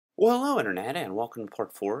Well, hello Internet, and welcome to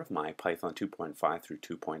part 4 of my Python 2.5 through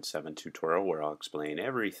 2.7 tutorial where I'll explain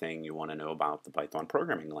everything you want to know about the Python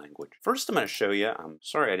programming language. First I'm going to show you, I'm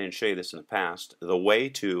sorry I didn't show you this in the past, the way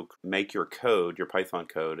to make your code, your Python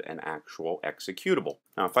code, an actual executable.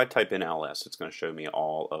 Now if I type in ls, it's going to show me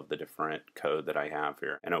all of the different code that I have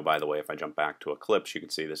here. And oh, by the way, if I jump back to Eclipse, you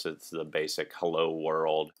can see this is the basic hello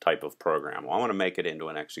world type of program. Well, I want to make it into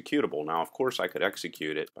an executable. Now of course I could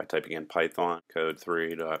execute it by typing in Python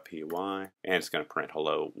code3.py, and it's going to print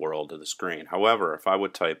hello world to the screen. However, if I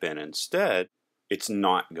would type in instead, it's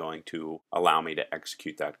not going to allow me to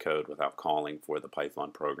execute that code without calling for the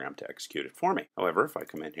Python program to execute it for me. However, if I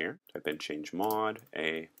come in here, type in change mod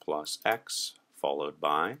a plus x followed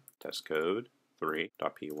by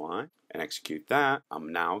testcode3.py and execute that,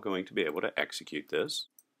 I'm now going to be able to execute this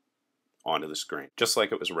onto the screen, just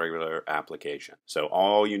like it was a regular application. So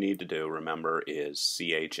all you need to do, remember, is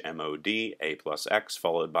chmod a plus x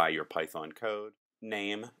followed by your Python code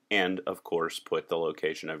name, and of course put the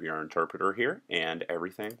location of your interpreter here, and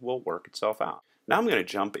everything will work itself out. Now I'm going to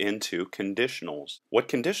jump into conditionals. What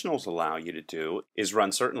conditionals allow you to do is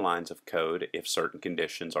run certain lines of code if certain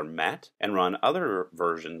conditions are met, and run other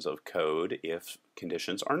versions of code if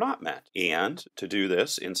conditions are not met. And to do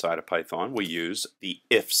this inside of Python, we use the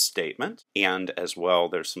if statement, and as well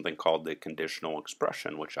there's something called the conditional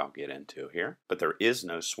expression, which I'll get into here. But there is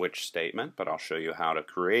no switch statement, but I'll show you how to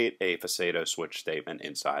create a facado switch statement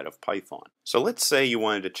inside of Python. So let's say you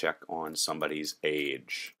wanted to check on somebody's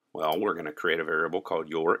age. Well, we're going to create a variable called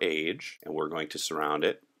your age, and we're going to surround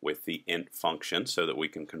it with the int function so that we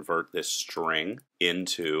can convert this string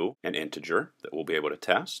into an integer that we'll be able to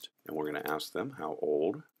test. And we're going to ask them, how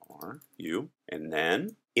old are you? And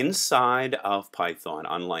then inside of Python,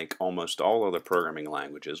 unlike almost all other programming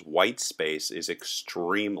languages, whitespace is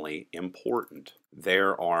extremely important.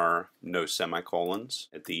 There are no semicolons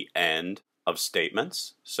at the end of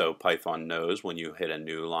statements, so Python knows when you hit a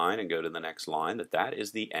new line and go to the next line that that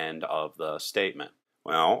is the end of the statement.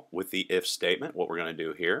 Well, with the if statement, what we're going to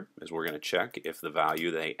do here is we're going to check if the value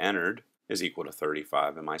they entered is equal to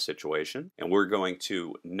 35 in my situation, and we're going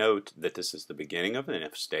to note that this is the beginning of an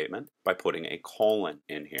if statement by putting a colon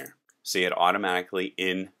in here. See, it automatically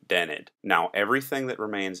indented. Now everything that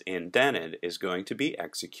remains indented is going to be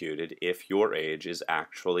executed if your age is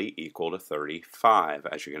actually equal to 35,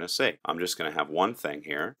 as you're going to see. I'm just going to have one thing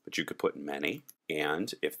here, but you could put many.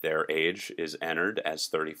 And if their age is entered as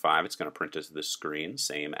 35, it's going to print to the screen,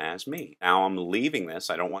 same as me. Now I'm leaving this.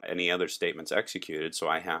 I don't want any other statements executed, so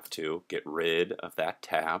I have to get rid of that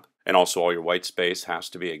tab. And also all your white space has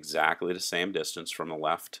to be exactly the same distance from the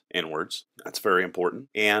left inwards. That's very important.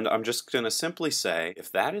 And I'm just going to simply say,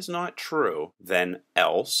 if that is not true, then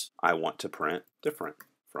else I want to print different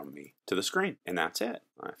from me to the screen. And that's it.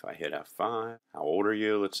 If I hit F5, how old are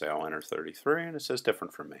you? Let's say I'll enter 33, and it says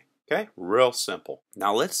different from me. Okay, real simple.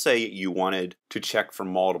 Now let's say you wanted to check for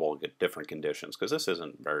multiple different conditions, because this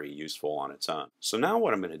isn't very useful on its own. So now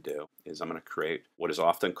what I'm going to do is I'm going to create what is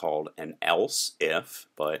often called an else if,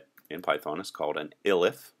 but in Python it's called an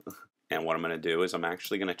elif. And what I'm going to do is I'm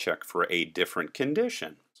actually going to check for a different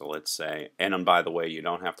condition. So let's say, and by the way, you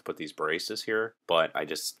don't have to put these braces here, but I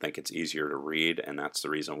just think it's easier to read, and that's the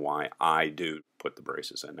reason why I do put the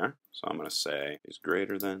braces in there. So I'm going to say is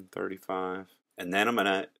greater than 35. And then I'm going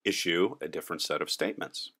to issue a different set of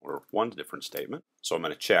statements, or one different statement. So I'm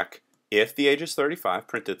going to check if the age is 35,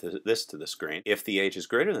 print this to the screen. If the age is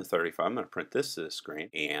greater than 35, I'm going to print this to the screen.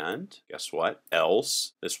 And guess what?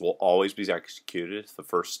 Else, this will always be executed if the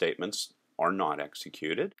first statements are not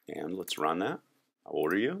executed. And let's run that. How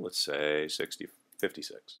old are you? Let's say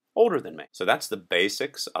 56. Older than me. So that's the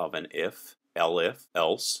basics of an if, elif,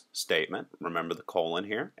 else statement. Remember the colon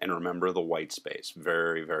here, and remember the white space.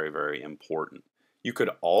 Very, very, very important. You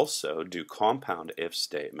could also do compound if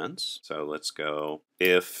statements. So let's go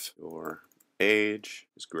if your age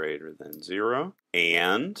is greater than 0,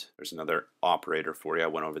 and there's another operator for you. I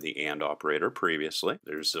went over the and operator previously.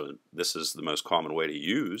 This is the most common way to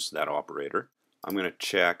use that operator. I'm going to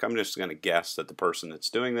check, I'm just going to guess that the person that's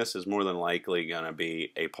doing this is more than likely going to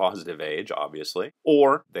be a positive age, obviously,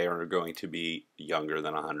 or they are going to be younger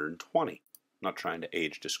than 120. I'm not trying to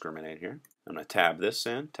age discriminate here. I'm going to tab this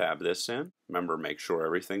in, tab this in. Remember, make sure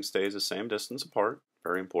everything stays the same distance apart.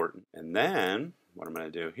 Very important. And then what I'm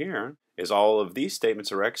going to do here is all of these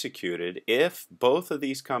statements are executed if both of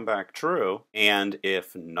these come back true, and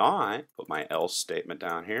if not, put my else statement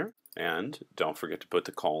down here. And don't forget to put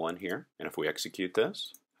the colon here. And if we execute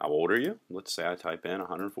this, How old are you? Let's say I type in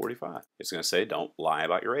 145. It's going to say don't lie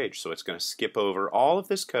about your age. So it's going to skip over all of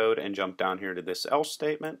this code and jump down here to this else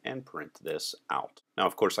statement and print this out. Now,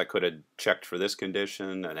 of course, I could have checked for this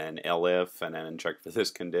condition and then elif and then checked for this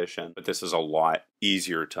condition, but this is a lot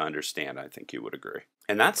easier to understand, I think you would agree.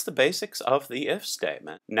 And that's the basics of the if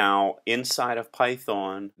statement. Now, inside of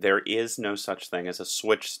Python, there is no such thing as a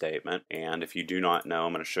switch statement. And if you do not know,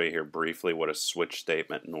 I'm going to show you here briefly what a switch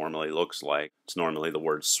statement normally looks like. It's normally the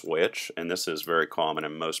word switch, and this is very common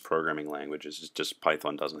in most programming languages. It's just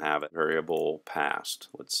Python doesn't have it. Variable passed,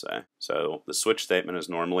 let's say. So the switch statement is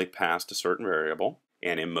normally passed a certain variable.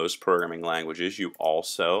 And in most programming languages, you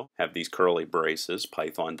also have these curly braces.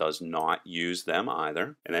 Python does not use them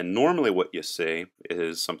either. And then normally what you see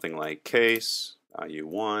is something like case,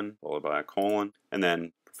 value1, followed by a colon, and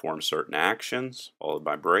then perform certain actions, followed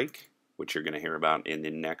by break, which you're going to hear about in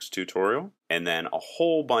the next tutorial. And then a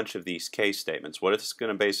whole bunch of these case statements. What it's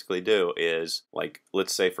going to basically do is, like,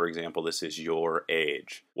 let's say, for example, this is your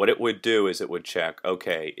age. What it would do is it would check,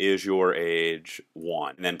 okay, is your age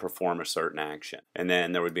 1? And then perform a certain action. And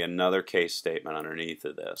then there would be another case statement underneath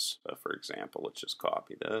of this. So, for example, let's just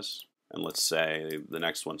copy this. And let's say the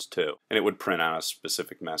next one's 2. And it would print out a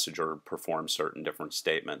specific message or perform certain different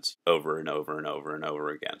statements over and over and over and over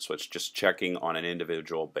again. So it's just checking on an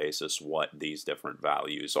individual basis what these different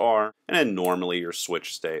values are. And then normally your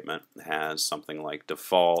switch statement has something like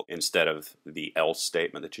default instead of the else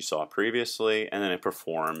statement that you saw previously. And then it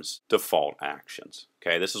performs default actions.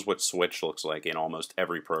 Okay, this is what switch looks like in almost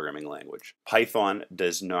every programming language. Python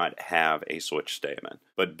does not have a switch statement,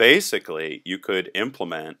 but basically you could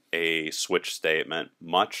implement a switch statement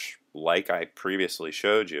much like I previously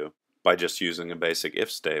showed you by just using a basic if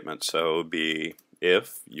statement. So it would be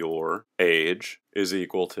if your age is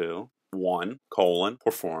equal to 1,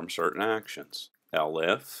 perform certain actions.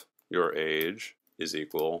 Elif your age is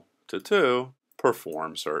equal to 2,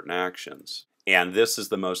 perform certain actions. And this is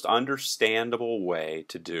the most understandable way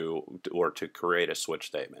to do or to create a switch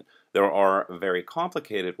statement. There are very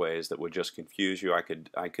complicated ways that would just confuse you. I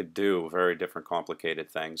could do very different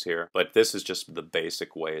complicated things here, but this is just the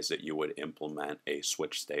basic ways that you would implement a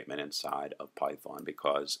switch statement inside of Python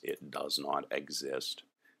because it does not exist.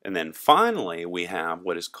 And then finally, we have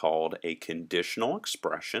what is called a conditional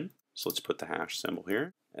expression. So let's put the hash symbol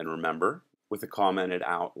here. And remember, with the commented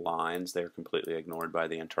out lines, they're completely ignored by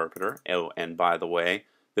the interpreter. Oh, and by the way,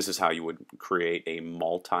 this is how you would create a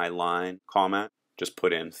multi-line comment. Just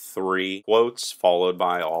put in 3 quotes followed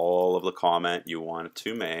by all of the comment you want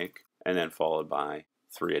to make, and then followed by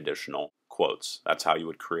 3 additional quotes. That's how you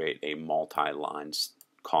would create a multi-line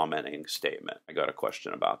commenting statement. I got a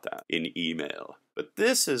question about that in email. But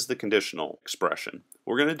this is the conditional expression.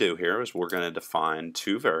 What we're going to do here is we're going to define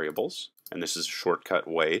 2 variables. And this is a shortcut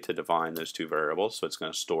way to define those 2 variables. So it's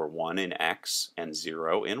going to store 1 in x and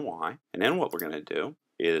 0 in y. And then what we're going to do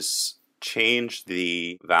is change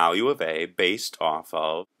the value of a based off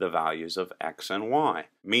of the values of x and y.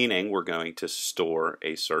 Meaning we're going to store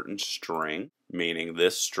a certain string, meaning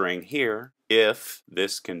this string here, if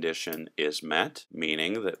this condition is met,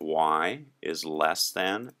 meaning that y is less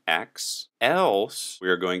than x, else we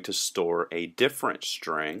are going to store a different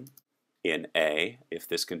string in A if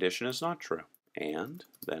this condition is not true. And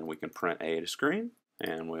then we can print A to screen,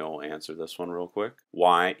 and we'll answer this one real quick.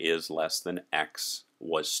 Y is less than x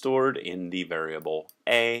was stored in the variable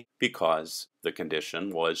A because the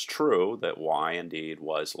condition was true that y indeed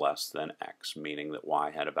was less than x, meaning that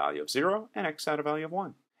y had a value of 0 and x had a value of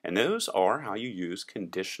 1. And those are how you use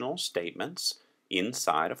conditional statements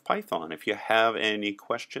inside of Python. If you have any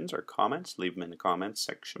questions or comments, leave them in the comments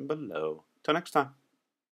section below. Till next time.